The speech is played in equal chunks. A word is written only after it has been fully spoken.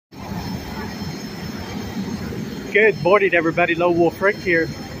Good morning, everybody. Lone Wolf Rick here.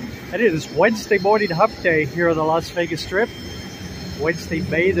 It is Wednesday morning hump day here on the Las Vegas Strip. Wednesday,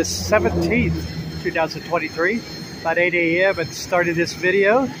 May the 17th, 2023. About 8 a.m. and started this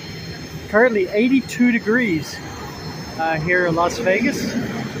video. Currently 82 degrees here in Las Vegas.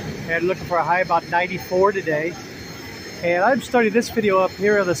 And looking for a high about 94 today. And I'm starting this video up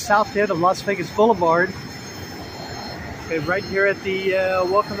here on the south end of Las Vegas Boulevard. And right here at the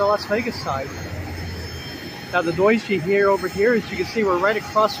Welcome to Las Vegas sign. Now the noise you hear over here, as you can see, we're right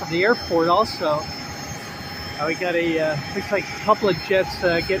across from the airport also. We got a, looks like a couple of jets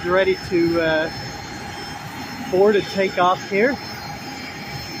getting ready to board and take off here.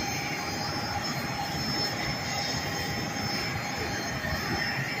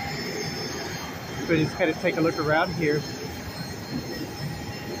 So just kind of take a look around here.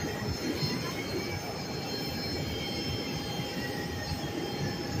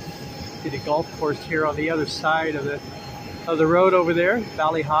 See the golf course here on the other side of the road over there,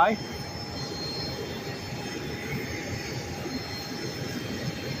 Valley High.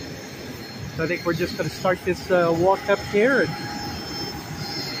 So I think we're just going to start this walk up here and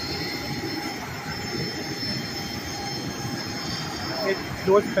head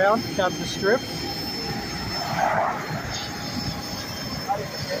northbound down the strip.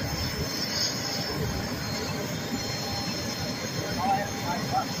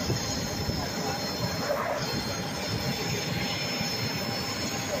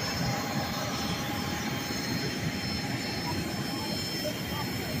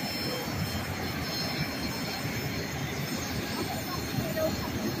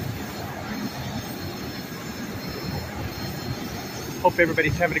 Hope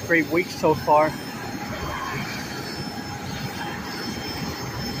everybody's having a great week so far.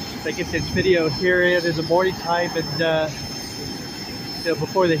 I get this video here in the morning time and you know,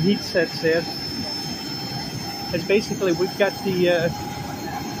 before the heat sets in. As basically we've got the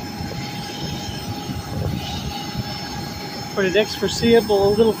for the next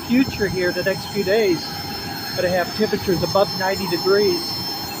foreseeable little future here, the next few days, going to have temperatures above 90 degrees.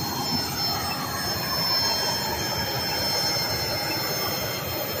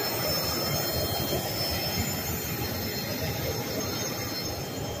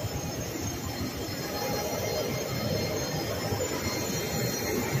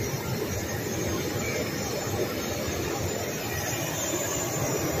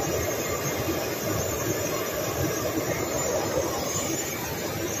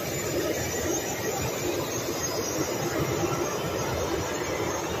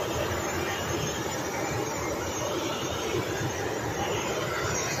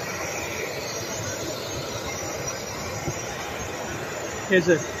 Here's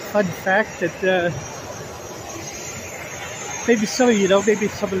a fun fact that maybe some of you know, maybe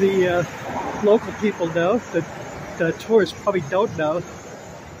some of the local people know, that the tourists probably don't know.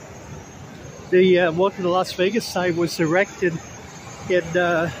 The Welcome to Las Vegas sign was erected in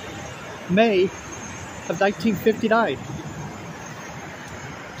May of 1959.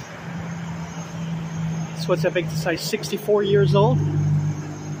 So what's that make the sign, 64 years old?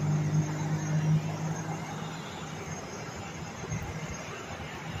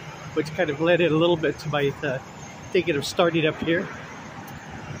 Which kind of led in a little bit to my thinking of starting up here.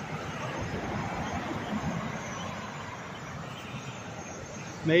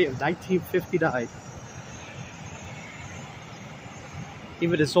 May of 1959.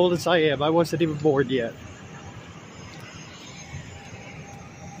 Even as old as I am, I wasn't even born yet.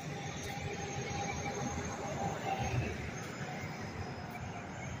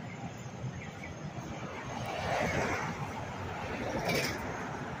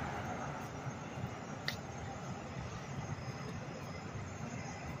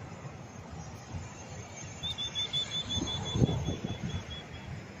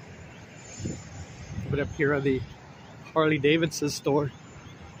 Up here on the Harley Davidson store,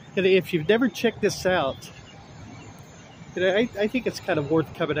 and if you've never checked this out, you know, I think it's kind of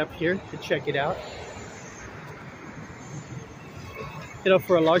worth coming up here to check it out. You know,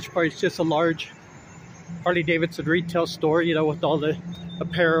 for a large part, it's just a large Harley Davidson retail store, you know, with all the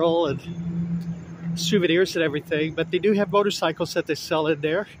apparel and souvenirs and everything, but they do have motorcycles that they sell in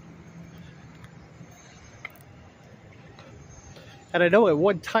there. And I know at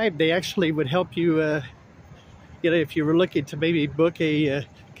one time they actually would help you, you know, if you were looking to maybe book a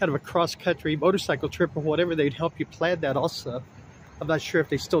kind of a cross-country motorcycle trip or whatever, they'd help you plan that also. I'm not sure if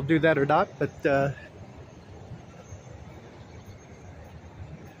they still do that or not, but they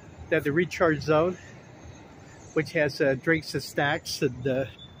have the recharge zone, which has drinks and snacks, and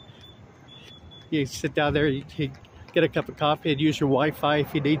you can sit down there, you can get a cup of coffee and use your Wi-Fi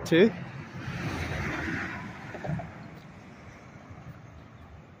if you need to.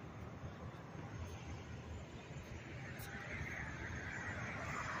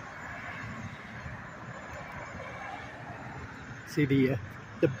 See the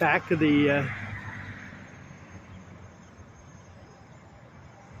back of the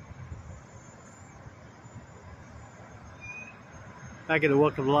back of the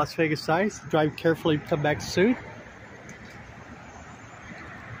Welcome to Las Vegas sign. Drive carefully, come back soon.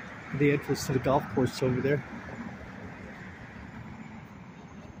 The entrance to the golf course over there.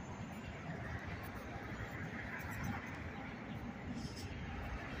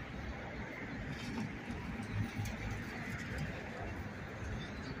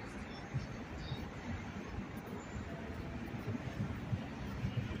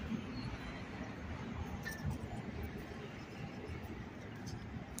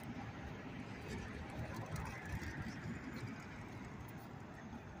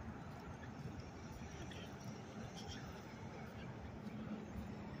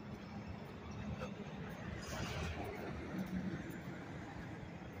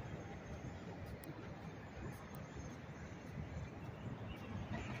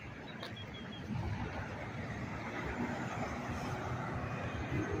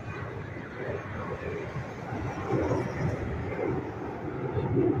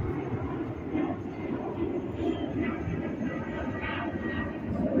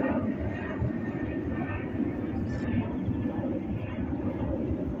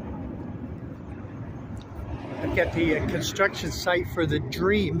 At the construction site for the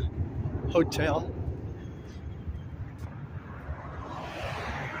Dream Hotel.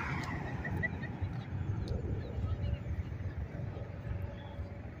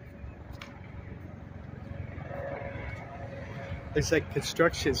 Looks like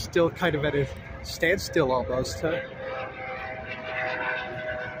construction is still kind of at a standstill almost, huh?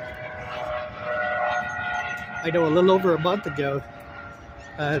 I know a little over a month ago,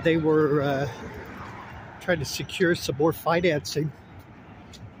 they were trying to secure some more financing,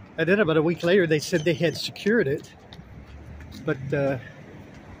 and then about a week later they said they had secured it, but I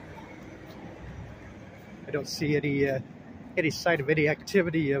don't see any sign of any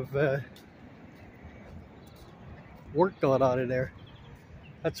activity of work going on in there.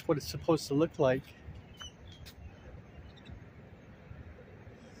 That's what it's supposed to look like.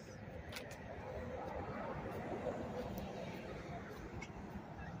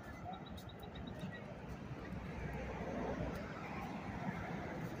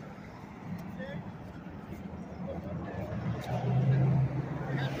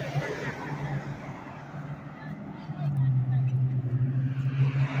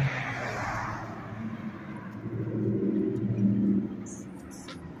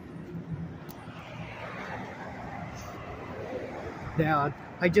 Now,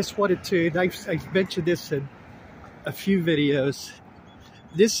 I just wanted to, and I've mentioned this in a few videos,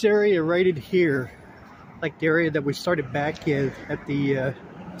 this area right in here, like the area that we started back in at the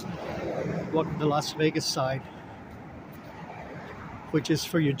Welcome to Las Vegas sign, which is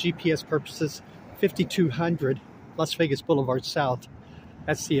for your GPS purposes, 5200 Las Vegas Boulevard South.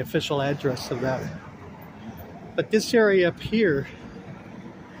 That's the official address of that. But this area up here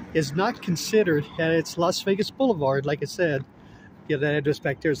is not considered, and it's Las Vegas Boulevard, like I said. Yeah, that address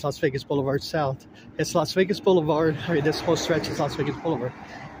back there is Las Vegas Boulevard South. It's Las Vegas Boulevard. I mean, this whole stretch is Las Vegas Boulevard.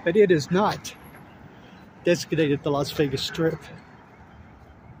 But it is not designated the Las Vegas Strip.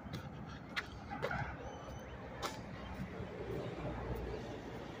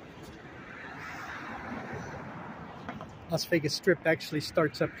 Las Vegas Strip actually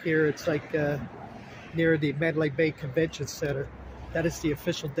starts up here. It's like near the Mandalay Bay Convention Center. That is the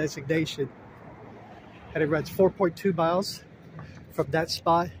official designation. And it runs 4.2 miles from that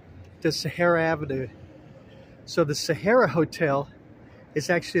spot to Sahara Avenue. So the Sahara Hotel is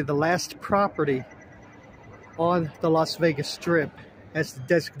actually the last property on the Las Vegas Strip as the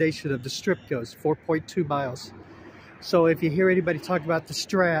designation of the Strip goes, 4.2 miles. So if you hear anybody talk about the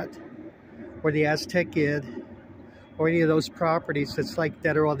Strat or the Aztec Inn or any of those properties that's like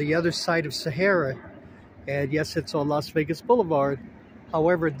that are on the other side of Sahara, and yes, it's on Las Vegas Boulevard,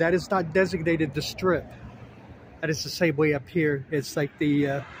 however, that is not designated the Strip. And it's the same way up here. It's like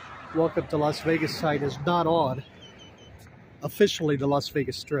the Welcome to Las Vegas sign is not on officially the Las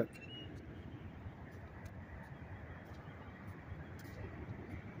Vegas Strip.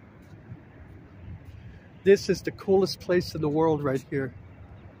 This is the coolest place in the world right here.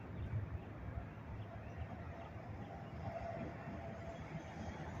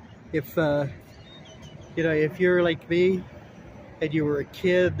 If you know, if you're like me and you were a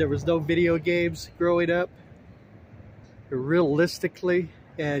kid, there was no video games growing up, realistically,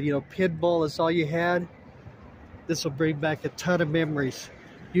 and you know, pinball is all you had, this will bring back a ton of memories.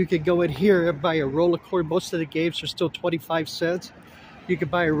 You can go in here and buy a roll of quarters. Most of the games are still 25 cents. You can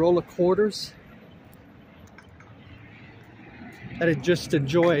buy a roll of quarters and I just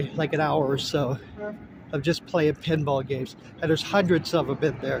enjoy like an hour or so of just playing pinball games. And there's hundreds of them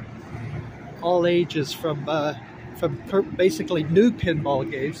in there, all ages, from basically new pinball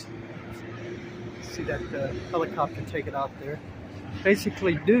games. See that helicopter taking off there?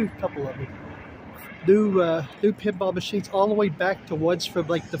 Basically new, couple of them. New pinball machines, all the way back to ones from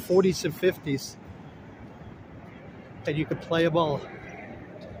like the 40s and 50s. And you can play them all.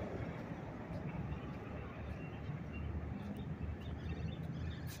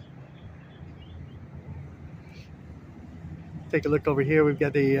 Take a look over here. We've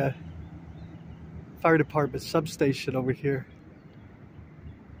got the fire department substation over here.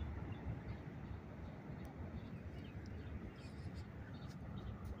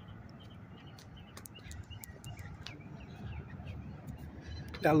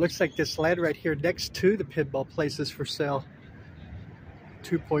 Now it looks like this land right here next to the pinball place is for sale.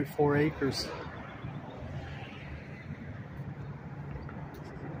 2.4 acres.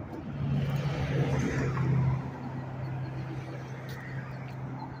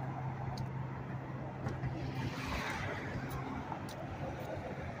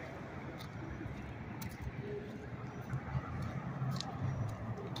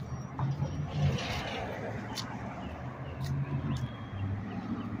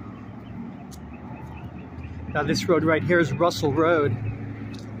 Now this road right here is Russell Road.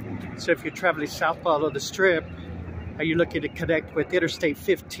 So if you're traveling southbound on the Strip, and you're looking to connect with Interstate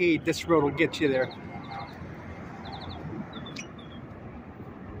 15, this road will get you there.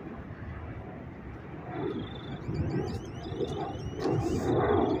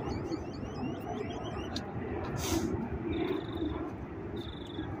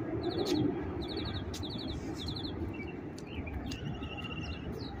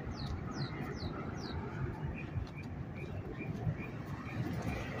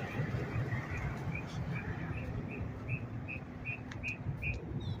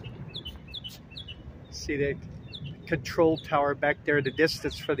 See the control tower back there in the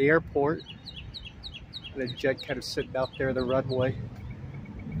distance for the airport. And the jet kind of sitting out there in the runway.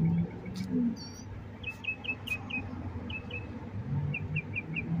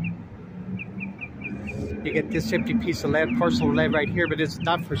 You get this empty piece of land, parcel of land right here, but it's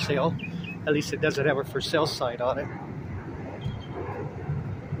not for sale. At least it doesn't have a for sale sign on it.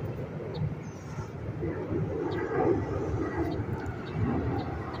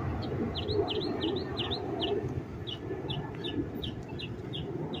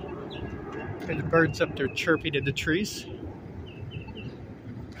 And the birds up there chirping in the trees.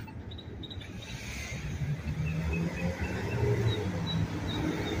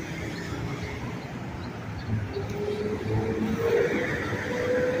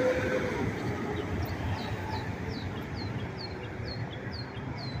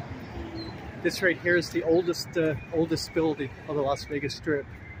 This right here is the oldest building on the Las Vegas Strip.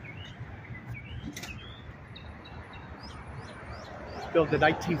 Built in the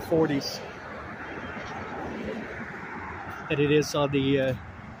 1940s. And it is on the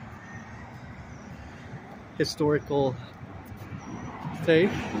historical thing.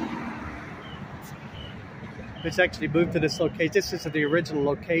 It's actually moved to this location. This isn't the original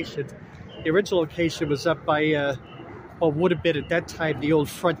location. The original location was up by what would have been at that time the old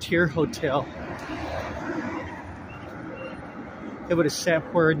Frontier Hotel. It would have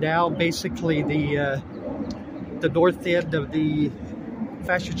sat where now basically the north end of the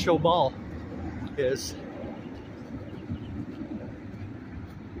Fashion Show Mall is.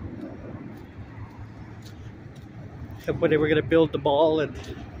 And when they were going to build the mall and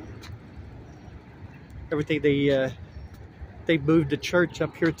everything, they moved the church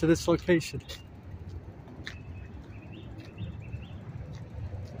up here to this location.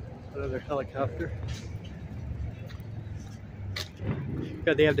 Another helicopter.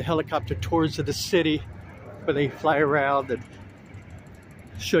 Yeah, they have the helicopter tours of the city where they fly around and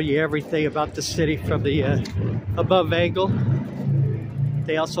show you everything about the city from the above angle.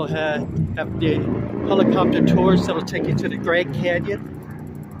 They also have the helicopter tours that'll take you to the Grand Canyon,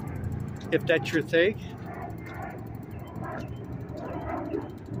 if that's your thing.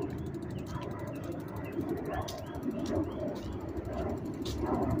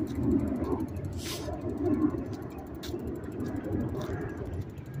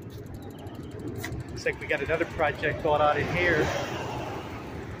 Looks like we got another project going on in here.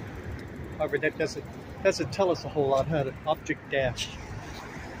 However, that doesn't tell us a whole lot, huh? The object dash.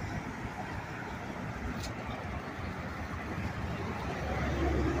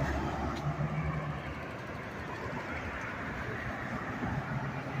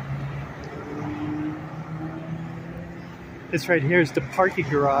 This right here is the parking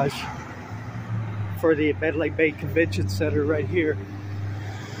garage for the Mandalay Bay Convention Center right here.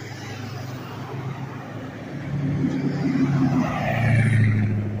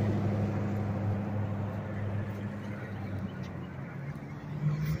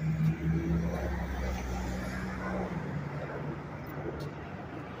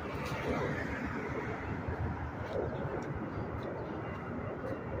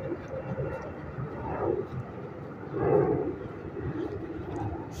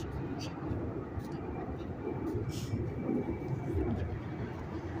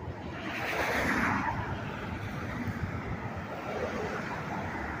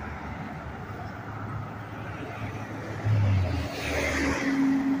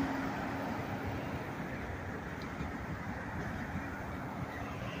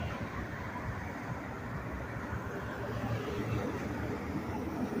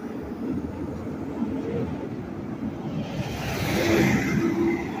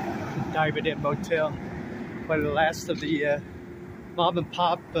 Diamond Inn Motel, one of the last of the mom and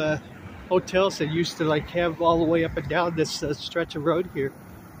pop hotels that used to like have all the way up and down this stretch of road here.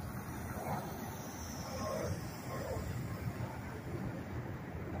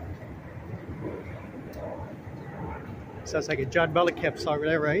 Sounds like a John Mellencamp song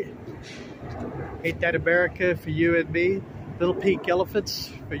there, right? Ain't That America for you and me? Little pink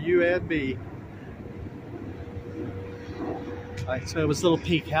elephants for you and me. Alright, so it was little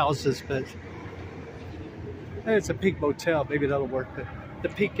pink houses, but it's a pink motel. Maybe that'll work. But the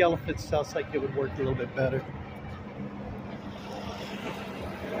pink elephants sounds like it would work a little bit better.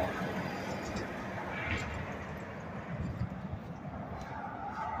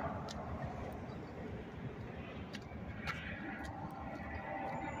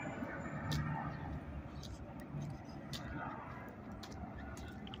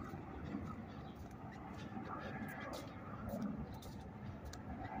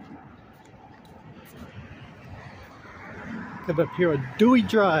 Come up here on Dewey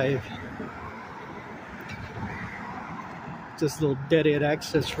Drive. Just a little dead-end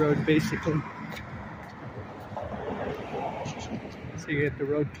access road, basically. So you get the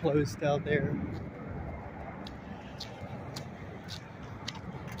road closed down there.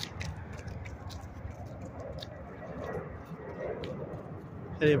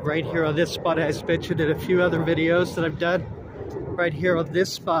 And right here on this spot, as mentioned in a few other videos that I've done, right here on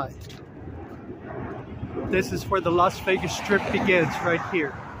this spot. This is where the Las Vegas Strip begins, right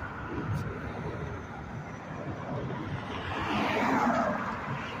here.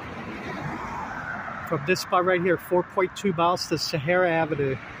 From this spot right here, 4.2 miles to Sahara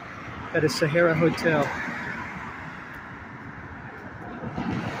Avenue at a Sahara Hotel.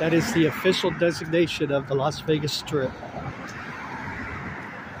 That is the official designation of the Las Vegas Strip.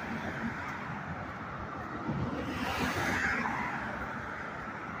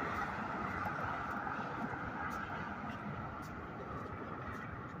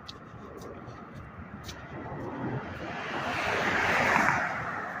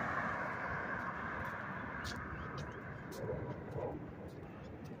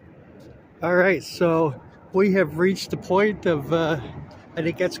 All right, so we have reached the point of, I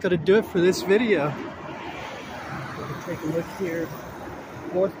think that's going to do it for this video. We'll take a look here,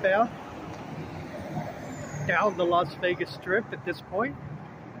 northbound, down the Las Vegas Strip at this point.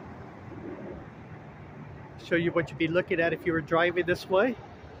 Show you what you'd be looking at if you were driving this way.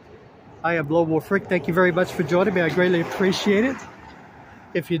 I am Lone Wolf Rick. Thank you very much for joining me. I greatly appreciate it.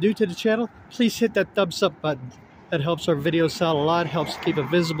 If you're new to the channel, please hit that thumbs up button. That helps our videos out a lot, helps keep it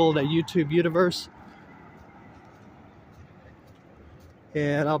visible in that YouTube universe.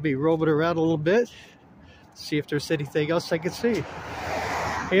 And I'll be roaming around a little bit, see if there's anything else I can see.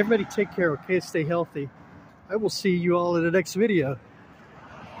 Hey, everybody take care, okay? Stay healthy. I will see you all in the next video.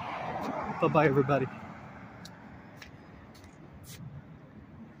 Bye-bye, everybody.